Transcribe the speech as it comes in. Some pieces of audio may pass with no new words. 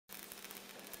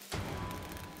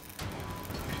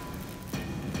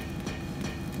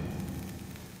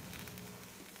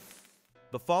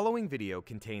The following video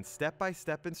contains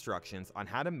step-by-step instructions on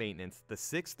how to maintenance the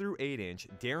 6 through 8 inch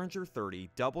Deringer 30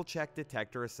 Double Check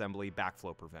Detector Assembly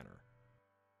backflow preventer.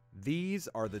 These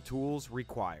are the tools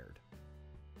required.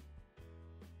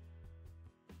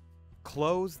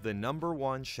 Close the number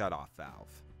 1 shutoff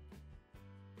valve.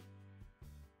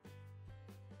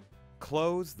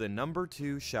 Close the number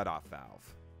 2 shutoff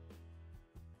valve.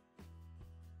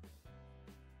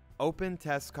 Open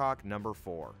test cock number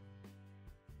 4.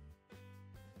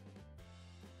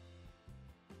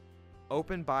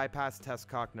 Open bypass test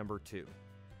cock number 2.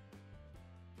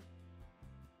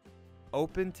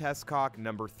 Open test cock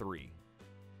number 3.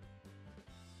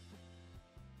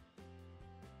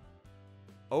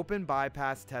 Open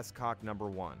bypass test cock number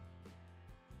 1.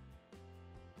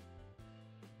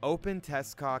 Open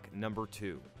test cock number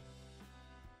 2.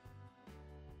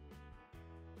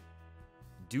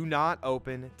 Do not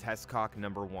open test cock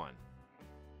number 1.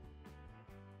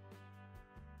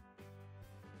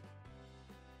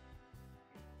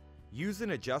 Use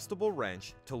an adjustable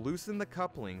wrench to loosen the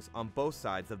couplings on both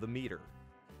sides of the meter.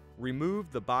 Remove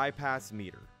the bypass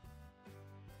meter.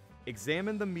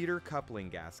 Examine the meter coupling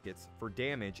gaskets for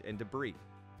damage and debris.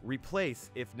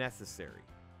 Replace if necessary.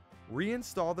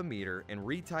 Reinstall the meter and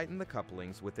retighten the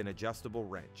couplings with an adjustable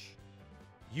wrench.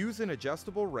 Use an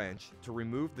adjustable wrench to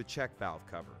remove the check valve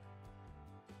cover.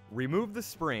 Remove the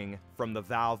spring from the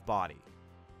valve body.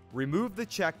 Remove the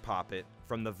check poppet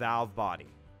from the valve body.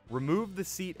 Remove the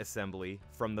seat assembly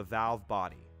from the valve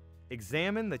body.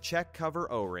 Examine the check cover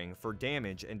O-ring for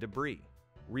damage and debris.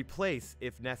 Replace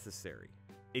if necessary.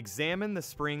 Examine the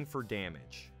spring for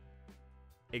damage.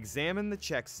 Examine the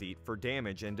check seat for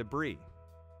damage and debris.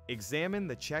 Examine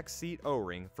the check seat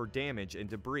O-ring for damage and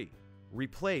debris.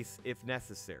 Replace if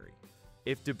necessary.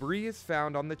 If debris is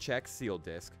found on the check seal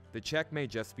disc, the check may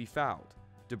just be fouled.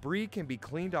 Debris can be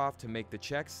cleaned off to make the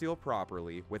check seal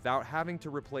properly without having to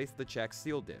replace the check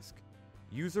seal disc.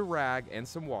 Use a rag and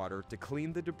some water to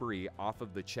clean the debris off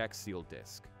of the check seal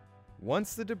disc.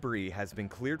 Once the debris has been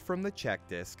cleared from the check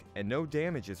disc and no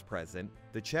damage is present,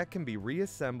 the check can be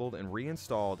reassembled and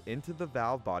reinstalled into the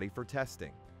valve body for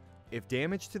testing. If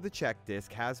damage to the check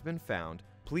disc has been found,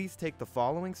 please take the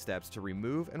following steps to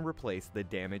remove and replace the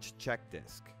damaged check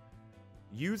disc.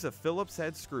 Use a Phillips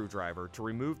head screwdriver to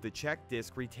remove the check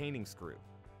disc retaining screw.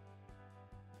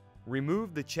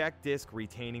 Remove the check disc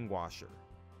retaining washer.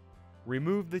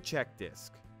 Remove the check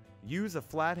disc. Use a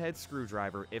flathead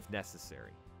screwdriver if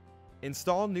necessary.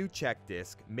 Install new check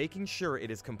disc, making sure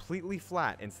it is completely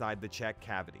flat inside the check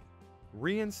cavity.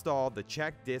 Reinstall the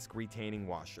check disc retaining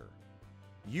washer.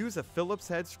 Use a Phillips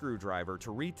head screwdriver to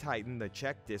retighten the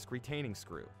check disc retaining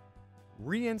screw.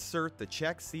 Reinsert the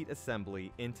check seat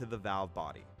assembly into the valve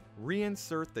body.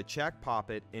 Reinsert the check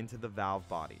poppet into the valve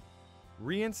body.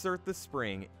 Reinsert the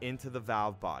spring into the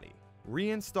valve body.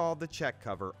 Reinstall the check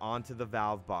cover onto the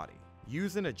valve body.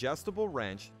 Use an adjustable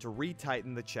wrench to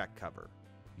retighten the check cover.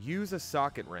 Use a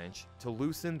socket wrench to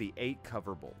loosen the 8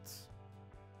 cover bolts.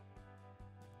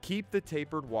 Keep the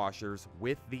tapered washers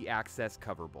with the access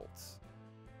cover bolts.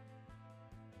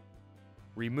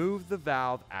 Remove the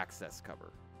valve access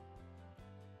cover.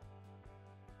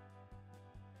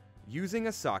 Using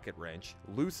a socket wrench,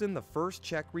 loosen the first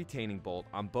check retaining bolt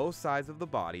on both sides of the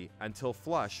body until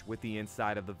flush with the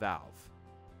inside of the valve.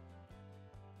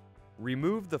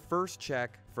 Remove the first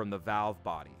check from the valve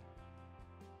body.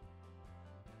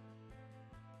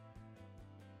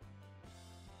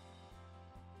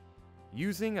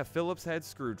 Using a Phillips head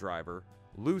screwdriver,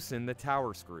 loosen the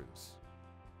tower screws.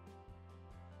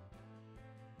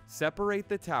 Separate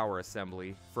the tower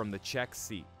assembly from the check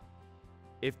seat.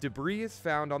 If debris is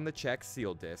found on the check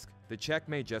seal disc, the check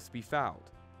may just be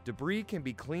fouled. Debris can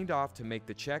be cleaned off to make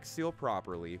the check seal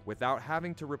properly without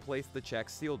having to replace the check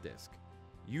seal disc.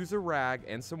 Use a rag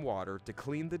and some water to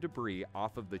clean the debris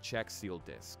off of the check seal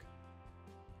disc.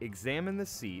 Examine the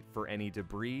seat for any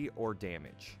debris or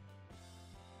damage.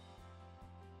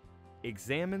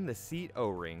 Examine the seat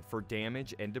O-ring for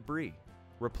damage and debris.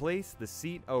 Replace the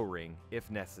seat O-ring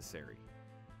if necessary.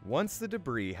 Once the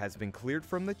debris has been cleared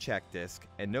from the check disc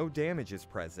and no damage is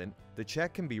present, the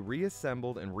check can be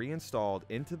reassembled and reinstalled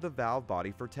into the valve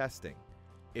body for testing.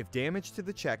 If damage to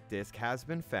the check disc has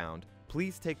been found,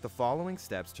 please take the following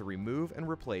steps to remove and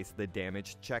replace the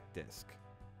damaged check disc.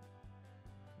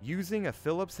 Using a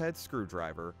Phillips head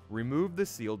screwdriver, remove the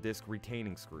seal disc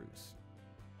retaining screws.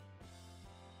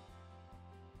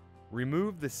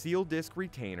 Remove the seal disc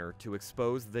retainer to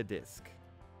expose the disc.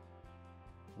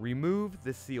 Remove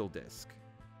the seal disc.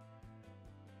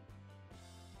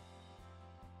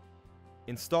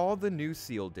 Install the new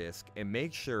seal disc and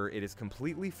make sure it is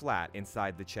completely flat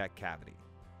inside the check cavity.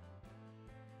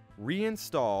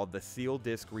 Reinstall the seal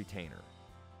disc retainer.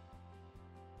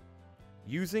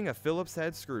 Using a Phillips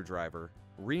head screwdriver,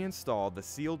 reinstall the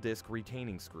seal disc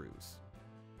retaining screws.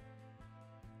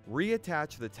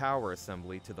 Reattach the tower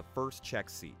assembly to the first check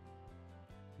seat.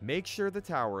 Make sure the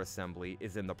tower assembly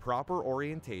is in the proper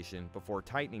orientation before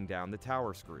tightening down the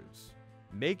tower screws.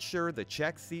 Make sure the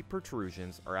check seat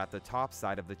protrusions are at the top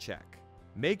side of the check.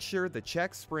 Make sure the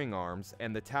check spring arms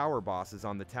and the tower bosses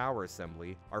on the tower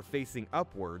assembly are facing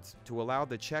upwards to allow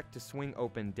the check to swing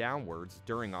open downwards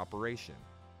during operation.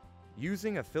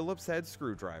 Using a Phillips head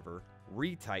screwdriver,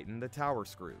 retighten the tower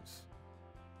screws.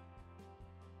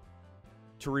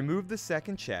 To remove the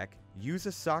second check, use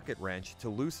a socket wrench to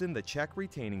loosen the check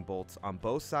retaining bolts on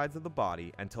both sides of the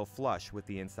body until flush with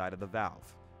the inside of the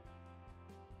valve.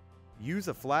 Use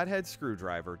a flathead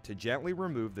screwdriver to gently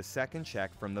remove the second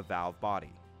check from the valve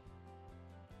body.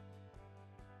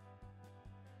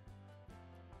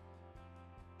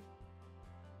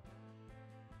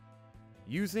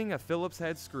 Using a Phillips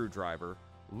head screwdriver,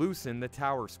 loosen the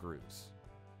tower screws.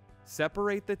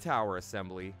 Separate the tower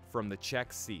assembly from the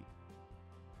check seat.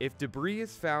 If debris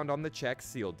is found on the check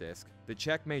seal disc, the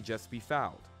check may just be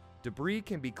fouled. Debris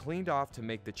can be cleaned off to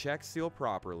make the check seal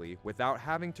properly without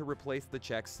having to replace the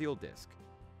check seal disc.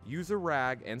 Use a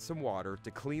rag and some water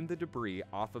to clean the debris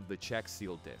off of the check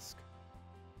seal disc.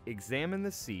 Examine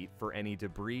the seat for any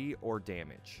debris or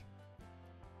damage.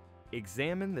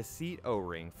 Examine the seat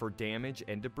O-ring for damage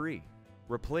and debris.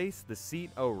 Replace the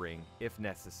seat O-ring if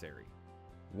necessary.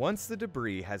 Once the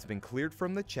debris has been cleared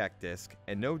from the check disc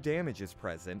and no damage is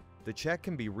present, the check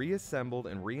can be reassembled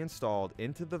and reinstalled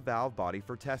into the valve body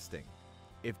for testing.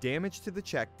 If damage to the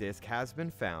check disc has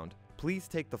been found, please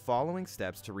take the following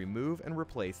steps to remove and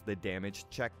replace the damaged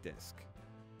check disc.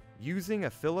 Using a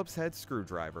Phillips head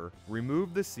screwdriver,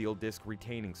 remove the seal disc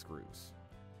retaining screws.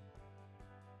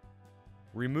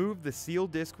 Remove the seal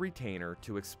disc retainer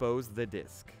to expose the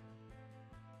disc.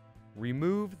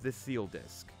 Remove the seal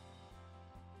disc.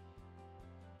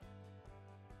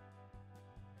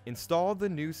 Install the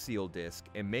new seal disc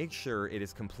and make sure it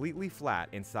is completely flat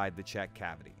inside the check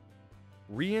cavity.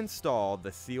 Reinstall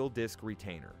the seal disc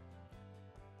retainer.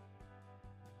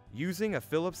 Using a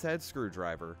Phillips head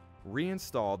screwdriver,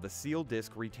 reinstall the seal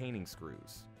disc retaining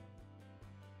screws.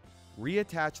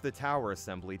 Reattach the tower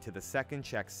assembly to the second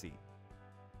check seat.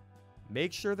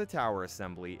 Make sure the tower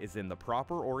assembly is in the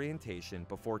proper orientation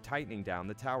before tightening down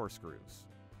the tower screws.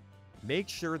 Make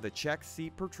sure the check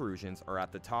seat protrusions are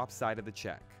at the top side of the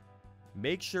check.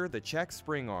 Make sure the check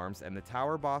spring arms and the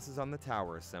tower bosses on the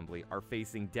tower assembly are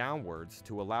facing downwards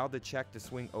to allow the check to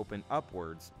swing open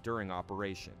upwards during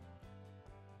operation.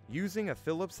 Using a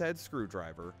Phillips head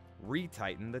screwdriver,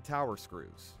 retighten the tower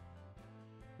screws.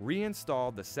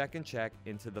 Reinstall the second check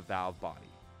into the valve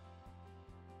body.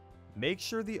 Make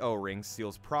sure the O-ring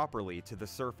seals properly to the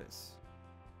surface.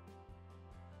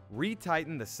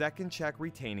 Retighten the second check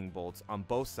retaining bolts on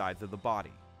both sides of the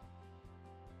body.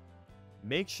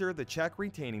 Make sure the check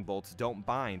retaining bolts don't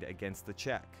bind against the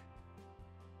check.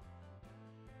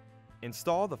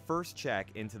 Install the first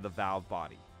check into the valve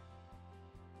body.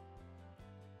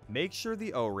 Make sure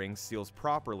the O-ring seals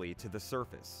properly to the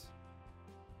surface.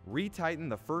 Retighten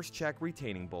the first check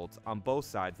retaining bolts on both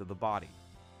sides of the body.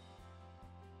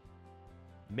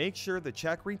 Make sure the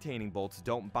check retaining bolts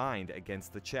don't bind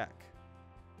against the check.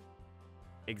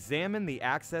 Examine the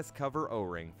access cover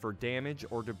O-ring for damage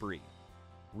or debris.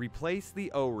 Replace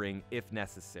the O-ring if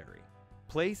necessary.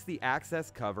 Place the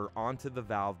access cover onto the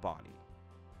valve body.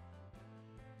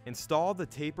 Install the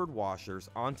tapered washers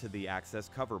onto the access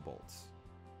cover bolts.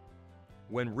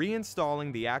 When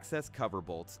reinstalling the access cover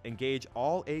bolts, engage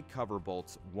all 8 cover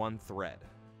bolts one thread.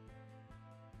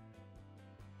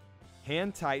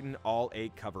 Hand tighten all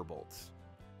 8 cover bolts.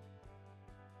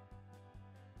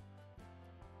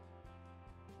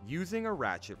 Using a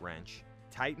ratchet wrench,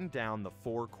 tighten down the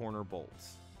 4 corner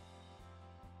bolts.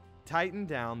 Tighten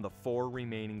down the 4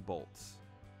 remaining bolts.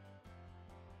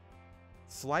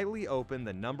 Slightly open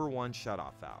the number 1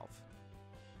 shutoff valve.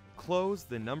 Close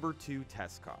the number 2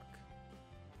 test cock.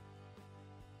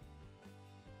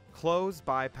 Close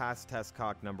bypass test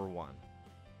cock number 1.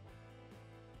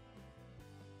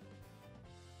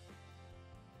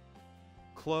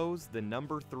 Close the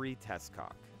number 3 test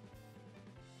cock.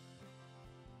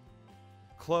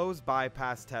 Close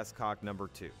bypass test cock number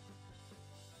 2.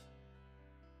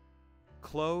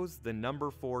 Close the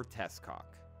number 4 test cock.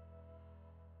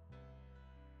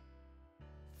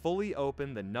 Fully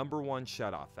open the number 1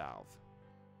 shutoff valve.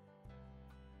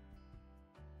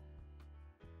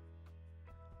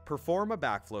 Perform a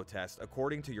backflow test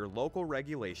according to your local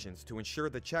regulations to ensure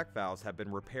the check valves have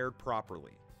been repaired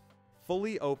properly.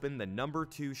 fully open the number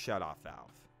 2 shutoff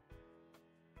valve.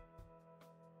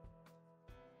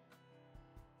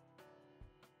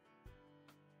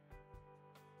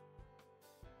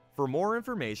 For more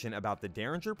information about the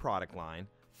Deringer product line,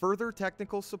 further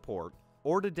technical support,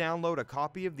 or to download a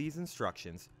copy of these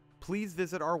instructions, please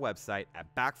visit our website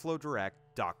at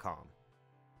backflowdirect.com.